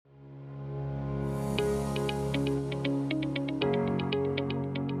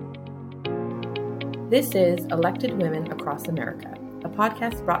This is Elected Women Across America, a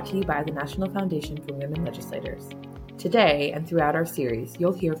podcast brought to you by the National Foundation for Women Legislators. Today, and throughout our series,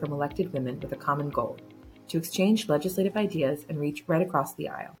 you'll hear from elected women with a common goal: to exchange legislative ideas and reach right across the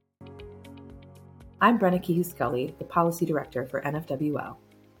aisle. I'm Brenna Kehoe-Scully, the Policy Director for NFWL.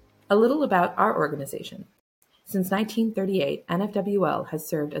 A little about our organization. Since 1938, NFWL has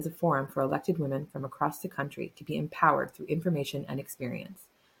served as a forum for elected women from across the country to be empowered through information and experience.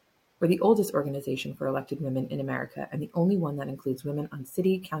 We're the oldest organization for elected women in America and the only one that includes women on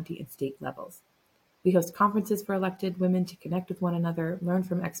city, county, and state levels. We host conferences for elected women to connect with one another, learn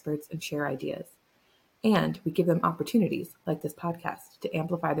from experts, and share ideas. And we give them opportunities, like this podcast, to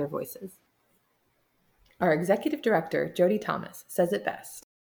amplify their voices. Our Executive Director, Jody Thomas, says it best.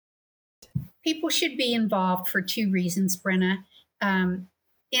 People should be involved for two reasons, Brenna.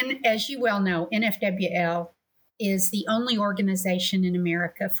 As you well know, NFWL is the only organization in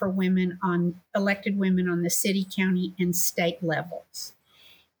America for elected women on the city, county, and state levels.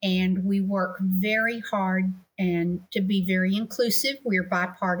 And we work very hard and to be very inclusive. We're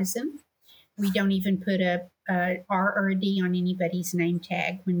bipartisan. We don't even put a R or a D on anybody's name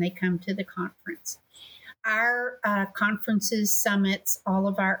tag when they come to the conference. Our conferences, summits, all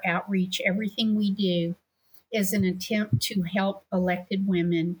of our outreach, everything we do is an attempt to help elected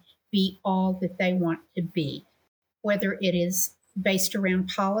women be all that they want to be, whether it is based around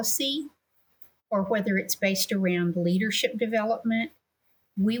policy or whether it's based around leadership development.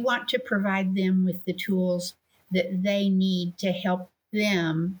 We want to provide them with the tools that they need to help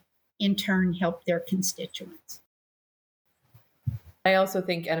them, in turn, help their constituents. I also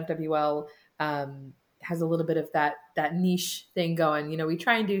think NFWL has a little bit of that niche thing going. You know, we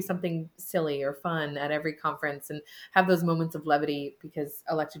try and do something silly or fun at every conference and have those moments of levity because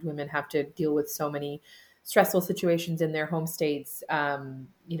elected women have to deal with so many stressful situations in their home states,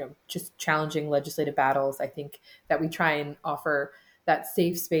 just challenging legislative battles. I think that we try and offer that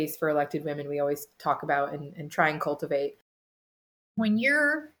safe space for elected women we always talk about and try and cultivate. When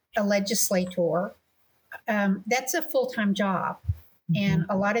you're a legislator, that's a full-time job. And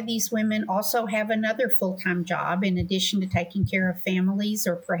a lot of these women also have another full-time job in addition to taking care of families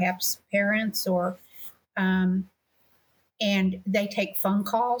or perhaps parents and they take phone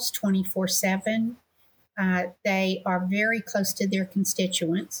calls 24/7. They are very close to their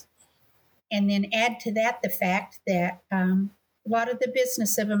constituents. And then add to that the fact that a lot of the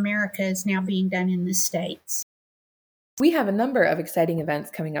business of America is now being done in the states. We have a number of exciting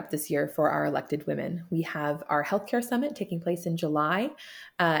events coming up this year for our elected women. We have our healthcare summit taking place in July,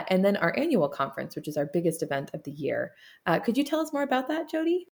 and then our annual conference, which is our biggest event of the year. Could you tell us more about that,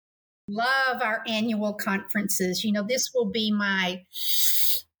 Jody? Love our annual conferences. You know, this will be my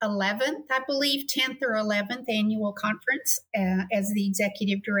 11th, I believe, 10th or 11th annual conference as the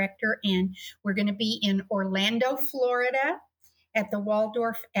executive director. And we're going to be in Orlando, Florida at the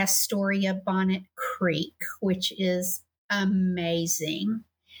Waldorf Astoria Bonnet Creek, which is amazing.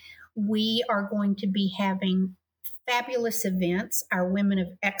 We are going to be having fabulous events, our Women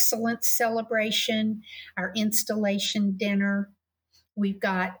of Excellence celebration, our installation dinner. We've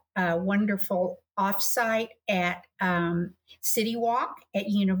got a wonderful offsite at City Walk at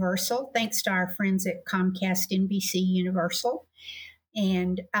Universal, thanks to our friends at Comcast NBC Universal.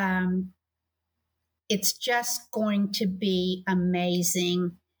 And it's just going to be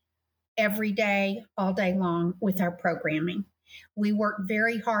amazing every day, all day long with our programming. We work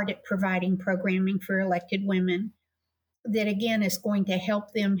very hard at providing programming for elected women that, again, is going to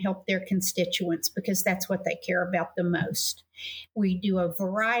help them help their constituents because that's what they care about the most. We do a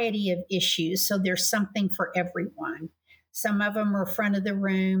variety of issues, so there's something for everyone. Some of them are front of the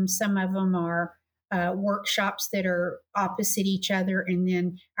room. Some of them are workshops that are opposite each other, and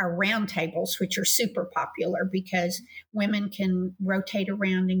then our roundtables, which are super popular because women can rotate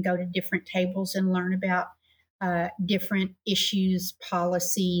around and go to different tables and learn about different issues,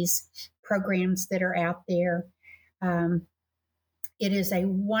 policies, programs that are out there. It is a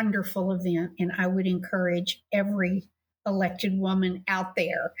wonderful event, and I would encourage every elected woman out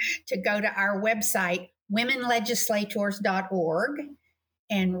there to go to our website, womenlegislators.org,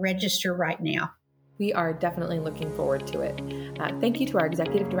 and register right now. We are definitely looking forward to it. Thank you to our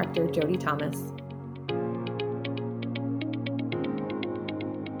Executive Director, Jody Thomas.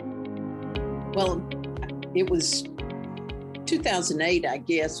 Well, it was 2008, I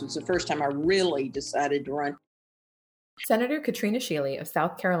guess, was the first time I really decided to run. Senator Katrina Shealy of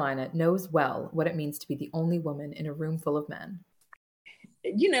South Carolina knows well what it means to be the only woman in a room full of men.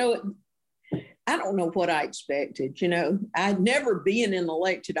 You know, I don't know what I expected. You know, I'd never been in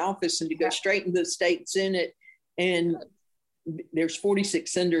elected office and to go straight into the state Senate. And there's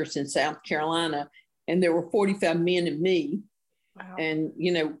 46 senators in South Carolina. and there were 45 men and me. Wow. And,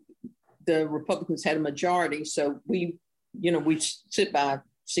 you know, the Republicans had a majority. So we sit by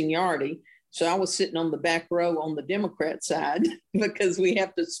seniority. So I was sitting on the back row on the Democrat side because we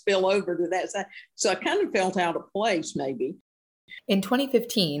have to spill over to that side. So I kind of felt out of place, maybe. In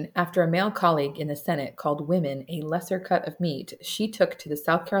 2015, after a male colleague in the Senate called women a lesser cut of meat, she took to the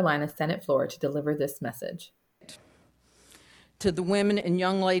South Carolina Senate floor to deliver this message. To the women and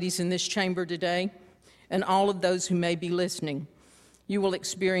young ladies in this chamber today, and all of those who may be listening, you will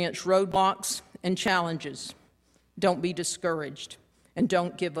experience roadblocks and challenges. Don't be discouraged, and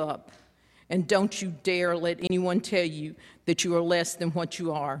don't give up. And don't you dare let anyone tell you that you are less than what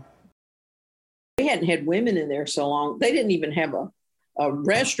you are. We hadn't had women in there so long. They didn't even have a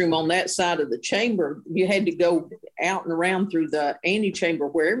restroom on that side of the chamber. You had to go out and around through the antechamber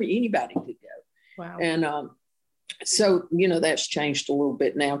wherever anybody could go. Wow. And so, you know, that's changed a little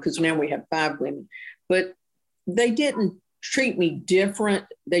bit now because now we have 5 women. But they didn't treat me different.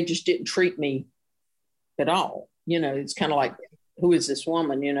 They just didn't treat me at all. You know, it's kind of like, who is this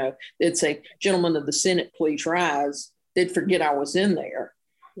woman? You know, they'd say, gentlemen of the Senate, please rise. They'd forget I was in there.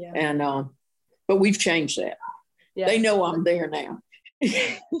 Yeah. And, but we've changed that. Yeah. They know I'm there now.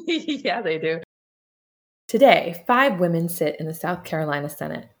 Yeah, they do. Today, 5 women sit in the South Carolina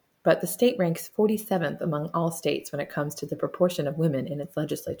Senate, but the state ranks 47th among all states when it comes to the proportion of women in its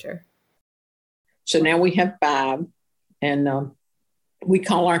legislature. So now we have 5, and we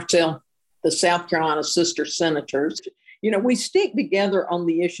call ourselves the South Carolina Sister Senators. You know, we stick together on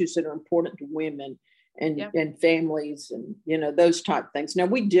the issues that are important to women and families and, you know, those type of things. Now,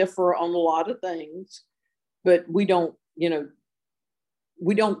 we differ on a lot of things, but we don't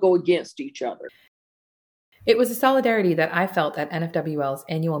go against each other. It was a solidarity that I felt at NFWL's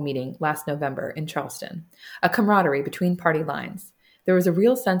annual meeting last November in Charleston, a camaraderie between party lines. There was a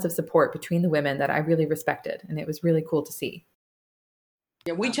real sense of support between the women that I really respected, and it was really cool to see.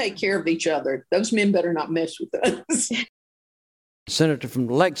 Yeah, we take care of each other. Those men better not mess with us. Senator from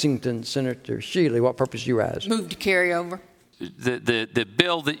Lexington, Senator Shealy, what purpose do you rise? Move to carry over. The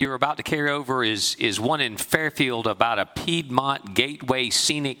bill that you're about to carry over is one in Fairfield about a Piedmont Gateway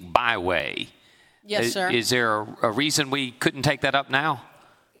Scenic Byway. Yes, sir. Is there a reason we couldn't take that up now?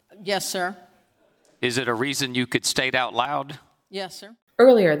 Yes, sir. Is it a reason you could state out loud? Yes, sir.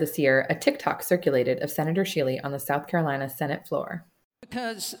 Earlier this year, a TikTok circulated of Senator Shealy on the South Carolina Senate floor.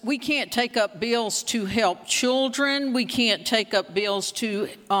 Because we can't take up bills to help children. We can't take up bills to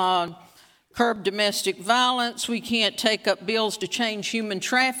curb domestic violence. We can't take up bills to change human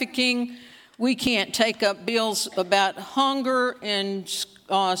trafficking. We can't take up bills about hunger in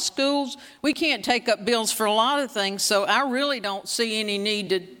schools. We can't take up bills for a lot of things. So I really don't see any need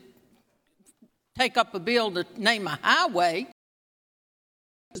to take up a bill to name a highway.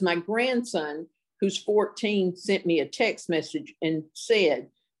 My grandson, who's 14, sent me a text message and said,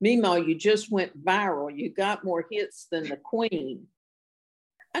 "Meemaw, you just went viral. You got more hits than the Queen."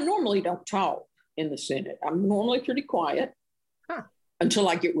 I normally don't talk in the Senate. I'm normally pretty quiet until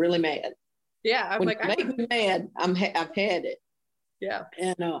I get really mad. Yeah, when you make me mad, I've had it. Yeah.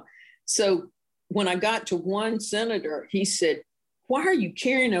 And so when I got to one senator, he said, "Why are you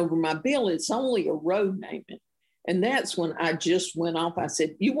carrying over my bill? It's only a road naming." And that's when I just went off. I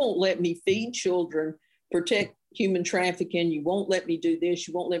said, "You won't let me feed children, protect human trafficking. You won't let me do this.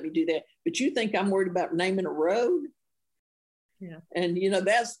 You won't let me do that. But you think I'm worried about naming a road?" Yeah. And, you know,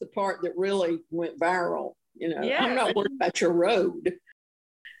 that's the part that really went viral. You know, Yeah. I'm not worried about your road.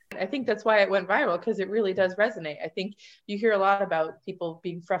 I think that's why it went viral, because it really does resonate. I think you hear a lot about people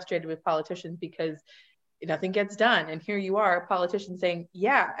being frustrated with politicians because nothing gets done. And here you are, a politician saying,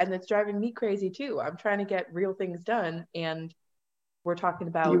 yeah, and it's driving me crazy too. I'm trying to get real things done. And we're talking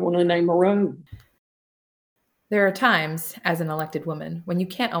about... You want to name a road? There are times, as an elected woman, when you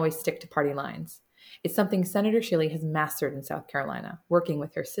can't always stick to party lines. It's something Senator Shealy has mastered in South Carolina, working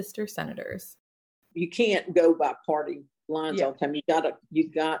with her sister senators. You can't go by party lines all the time.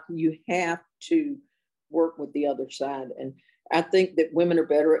 You have to work with the other side. And I think that women are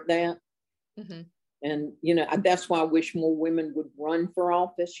better at that. Mm-hmm. And, you know, that's why I wish more women would run for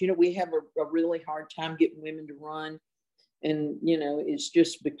office. You know, we have a really hard time getting women to run. And, you know, it's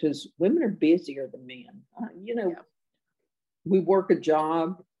just because women are busier than men. We work a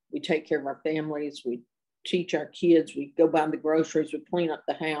job. We take care of our families. We teach our kids. We go buy the groceries. We clean up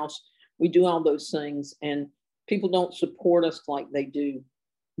the house. We do all those things. And people don't support us like they do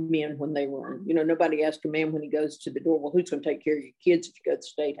men when they run. You know, nobody asks a man when he goes to the door, well, who's going to take care of your kids if you go to the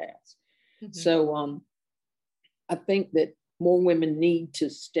State House? Mm-hmm. So I think that more women need to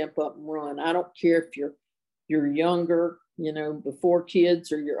step up and run. I don't care if you're younger, you know, before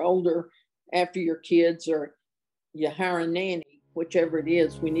kids, or you're older. after your kids, or you hire a nanny, whichever it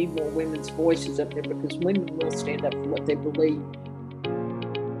is. We need more women's voices up there because women will stand up for what they believe.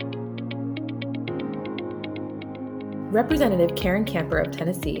 Representative Karen Camper of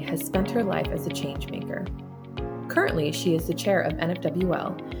Tennessee has spent her life as a change maker. Currently, she is the chair of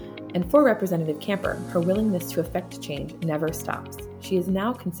NFWL, and for Representative Camper, her willingness to effect change never stops. She is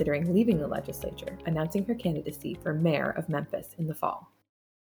now considering leaving the legislature, announcing her candidacy for mayor of Memphis in the fall.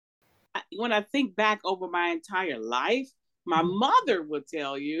 When I think back over my entire life, my mother would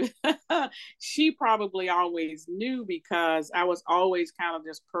tell you, she probably always knew, because I was always kind of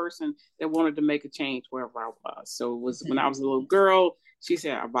this person that wanted to make a change wherever I was. So it was when I was a little girl, she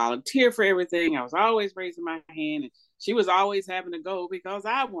said, I volunteer for everything. I was always raising my hand, and she was always having to go because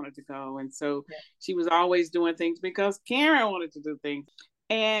I wanted to go. And so she was always doing things because Karen wanted to do things.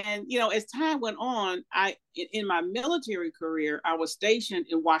 And, as time went on, in my military career, I was stationed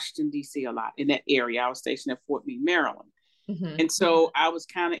in Washington, D.C. a lot, in that area. I was stationed at Fort Meade, Maryland. And so I was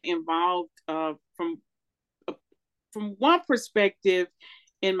kind of involved from one perspective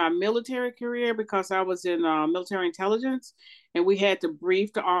in my military career, because I was in military intelligence, and we had to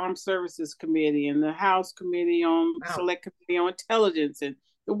brief the Armed Services Committee and the House Committee on Select Committee on Intelligence and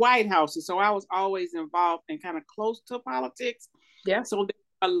the White House. And so I was always involved and kind of close to politics. Yeah. So there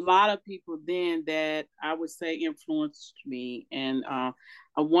were a lot of people then that I would say influenced me. And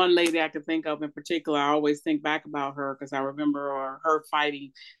one lady I could think of in particular, I always think back about her because I remember her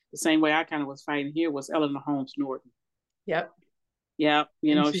fighting the same way I kind of was fighting here, was Eleanor Holmes Norton. Yep. Yeah.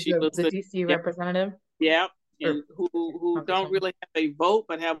 She was the DC representative. Yeah. And who don't really have a vote,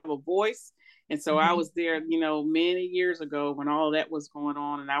 but have a voice. And so I was there, many years ago when all of that was going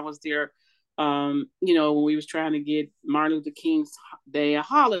on. And I was there, when we was trying to get Martin Luther King's Day a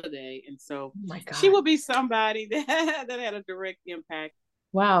holiday. And so she would be somebody that had a direct impact.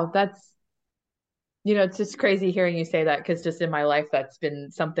 Wow. That's, it's just crazy hearing you say that, because just in my life, that's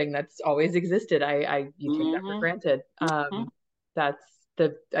been something that's always existed. You take that for granted.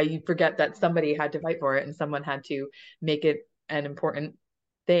 You forget that somebody had to fight for it and someone had to make it an important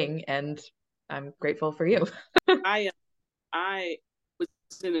thing. And I'm grateful for you. I was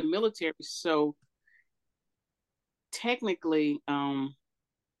in the military, so technically, in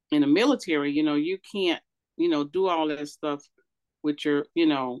the military, you can't, do all that stuff with your, in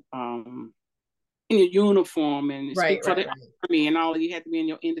your uniform and speak for the Army and all. You have to be in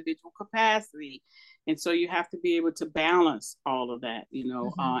your individual capacity. And so you have to be able to balance all of that,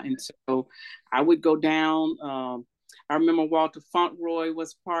 and so I would go down. I remember Walter Fauntleroy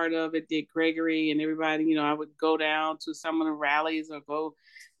was part of it, Dick Gregory and everybody, I would go down to some of the rallies or go,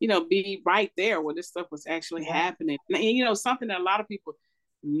 be right there where this stuff was actually happening. And, something that a lot of people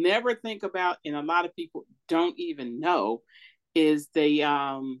never think about and a lot of people don't even know is the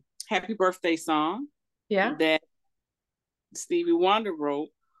Happy Birthday song that Stevie Wonder wrote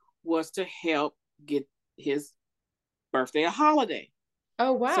was to help get his birthday a holiday.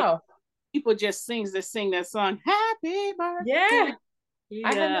 Oh, wow. So people just sing that song, Happy Birthday. Yeah.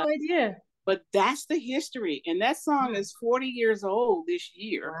 I had no idea. But that's the history. And that song is 40 years old this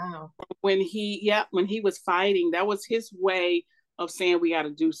year. Wow. When he was fighting, that was his way of saying we got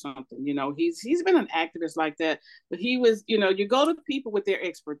to do something. He's been an activist like that. But he was, you go to people with their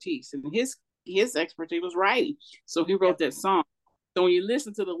expertise, and his expertise was writing. So he wrote that song. So when you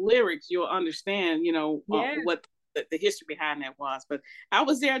listen to the lyrics, you'll understand, what the history behind that was. But I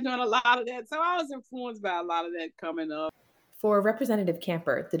was there doing a lot of that. So I was influenced by a lot of that coming up. For Representative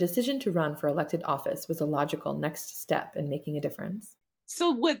Camper, the decision to run for elected office was a logical next step in making a difference. So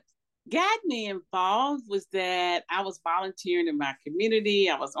what got me involved was that I was volunteering in my community.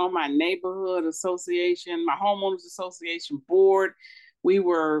 I was on my neighborhood association, my homeowners association board. We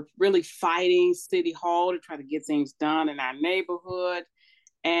were really fighting City Hall to try to get things done in our neighborhood.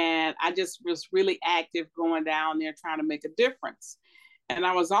 And I just was really active going down there trying to make a difference. And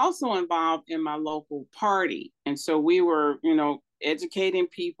I was also involved in my local party. And so we were, educating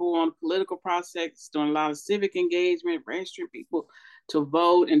people on political process, doing a lot of civic engagement, registering people to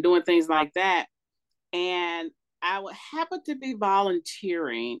vote and doing things like that. And I happened to be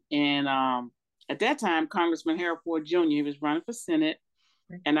volunteering. And at that time, Congressman Harold Ford Jr., he was running for Senate.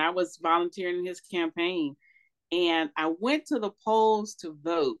 And I was volunteering in his campaign. And I went to the polls to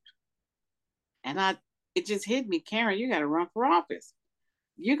vote. And it just hit me, Karen, you got to run for office.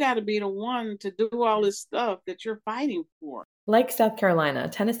 You got to be the one to do all this stuff that you're fighting for. Like South Carolina,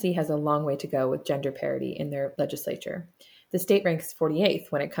 Tennessee has a long way to go with gender parity in their legislature. The state ranks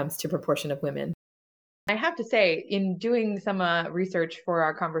 48th when it comes to proportion of women. I have to say, in doing some research for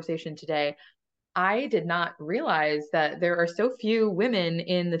our conversation today, I did not realize that there are so few women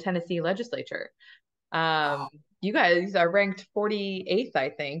in the Tennessee legislature. You guys are ranked 48th, I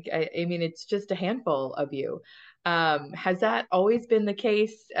think. I mean, it's just a handful of you. Has that always been the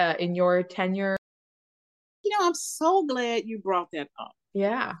case in your tenure? I'm so glad you brought that up.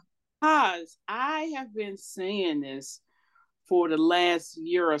 Yeah. Because I have been saying this for the last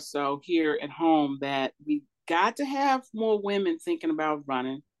year or so here at home, that we got to have more women thinking about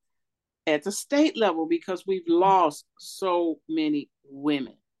running at the state level, because we've lost so many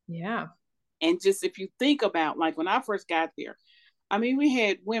women. Yeah. And just if you think about, like, when I first got there, I mean, we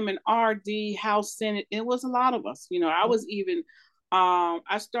had women RD, House, Senate. It was a lot of us. I was even,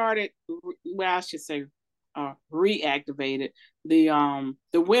 I started, well, I should say, reactivated the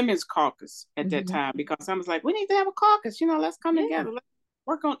women's caucus at that time, because I was like, we need to have a caucus. Let's come together. Let's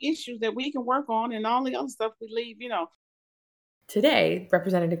work on issues that we can work on, and all the other stuff we leave. Today,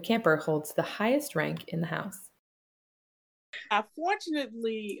 Representative Camper holds the highest rank in the House.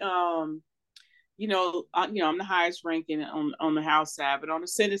 Fortunately, I'm the highest ranking on the House side, but on the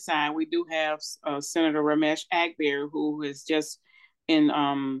Senate side, we do have Senator Ramesh Agberry, who is just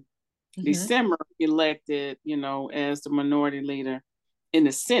in December elected, as the minority leader in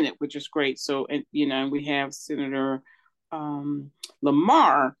the Senate, which is great. So, and we have Senator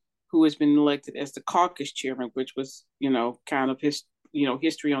Lamar, who has been elected as the caucus chairman, which was, kind of his,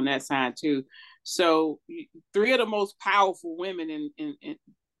 history on that side too. So, three of the most powerful women in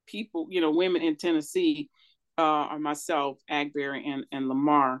people, women in Tennessee are myself, Agberry, and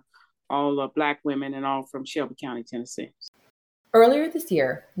Lamar, all Black women, and all from Shelby County, Tennessee. Earlier this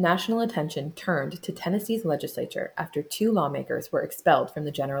year, national attention turned to Tennessee's legislature after 2 lawmakers were expelled from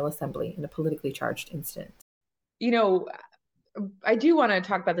the General Assembly in a politically charged incident. I do want to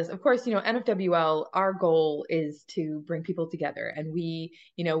talk about this. Of course, NFWL, our goal is to bring people together, and we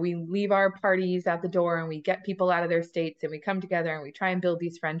leave our parties at the door and we get people out of their states and we come together and we try and build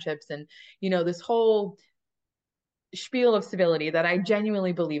these friendships and, this whole spiel of civility that I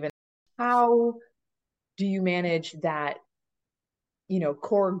genuinely believe in. How do you manage that,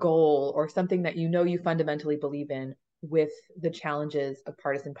 core goal or something that you fundamentally believe in with the challenges of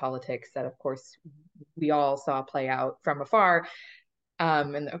partisan politics that, of course, we all saw play out from afar,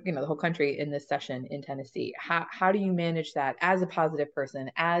 and the whole country in this session in Tennessee? How do you manage that as a positive person,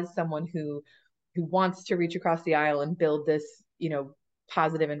 as someone who wants to reach across the aisle and build this,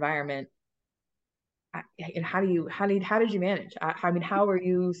 positive environment? And how did you manage? How are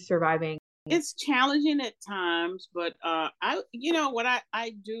you surviving? It's challenging at times, but what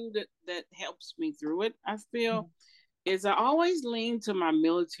I do that helps me through it, I feel, is I always lean to my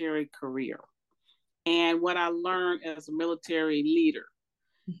military career and what I learned as a military leader.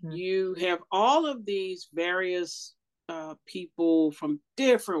 You have all of these various people from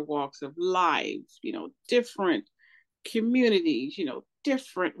different walks of life, different communities,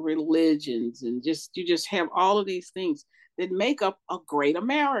 different religions, and you just have all of these things that make up a great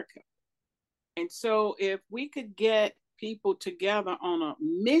America. And so if we could get people together on a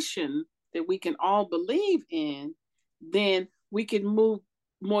mission that we can all believe in, then we can move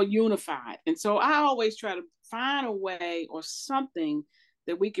more unified. And so I always try to find a way or something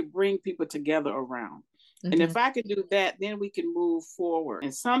that we could bring people together around. And if I could do that, then we can move forward.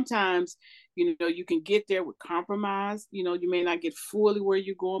 And sometimes, you can get there with compromise. You may not get fully where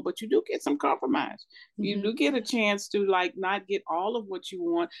you're going, but you do get some compromise. You do get a chance to not get all of what you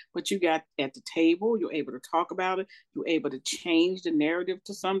want, but you got at the table, you're able to talk about it. You're able to change the narrative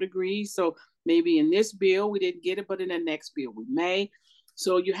to some degree. So maybe in this bill, we didn't get it, but in the next bill, we may.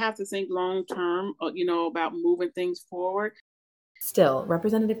 So you have to think long-term, about moving things forward. Still,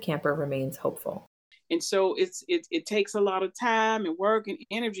 Representative Camper remains hopeful. And so it takes a lot of time and work and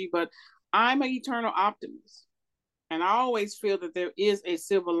energy, but I'm an eternal optimist. And I always feel that there is a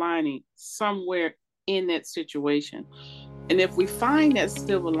silver lining somewhere in that situation. And if we find that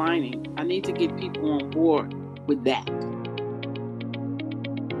silver lining, I need to get people on board with that.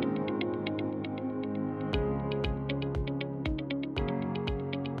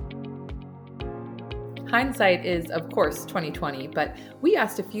 Hindsight is, of course, 2020, but we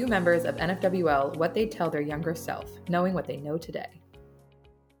asked a few members of NFWL what they'd tell their younger self, knowing what they know today.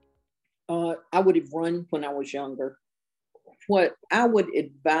 I would have run when I was younger. What I would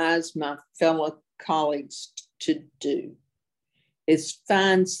advise my fellow colleagues to do is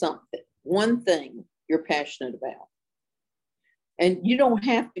find something, one thing you're passionate about. And you don't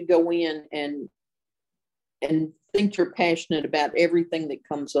have to go in and think you're passionate about everything that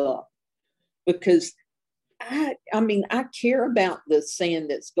comes up, because I care about the sand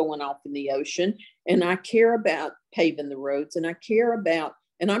that's going off in the ocean, and I care about paving the roads, and I care about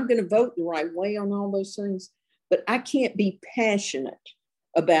and I'm going to vote the right way on all those things, but I can't be passionate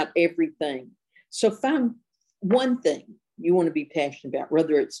about everything. So find one thing you want to be passionate about,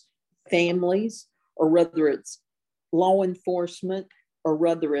 whether it's families or whether it's law enforcement or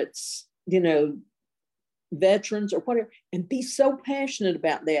whether it's, veterans or whatever, and be so passionate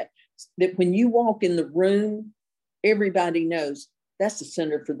about that when you walk in the room, everybody knows that's the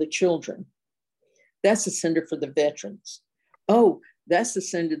center for the children. That's the center for the veterans. Oh, that's the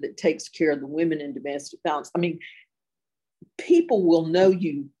center that takes care of the women in domestic violence. I mean, people will know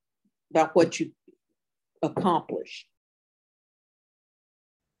you by what you accomplish.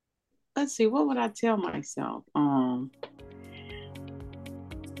 Let's see, what would I tell myself?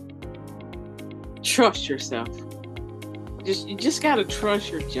 Trust yourself. You just gotta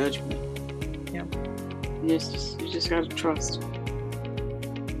trust your judgment. Yeah. You just gotta trust.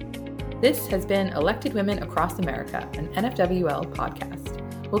 This has been Elected Women Across America, an NFWL podcast.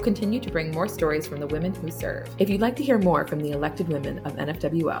 We'll continue to bring more stories from the women who serve. If you'd like to hear more from the elected women of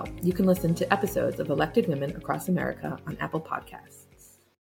NFWL, you can listen to episodes of Elected Women Across America on Apple Podcasts.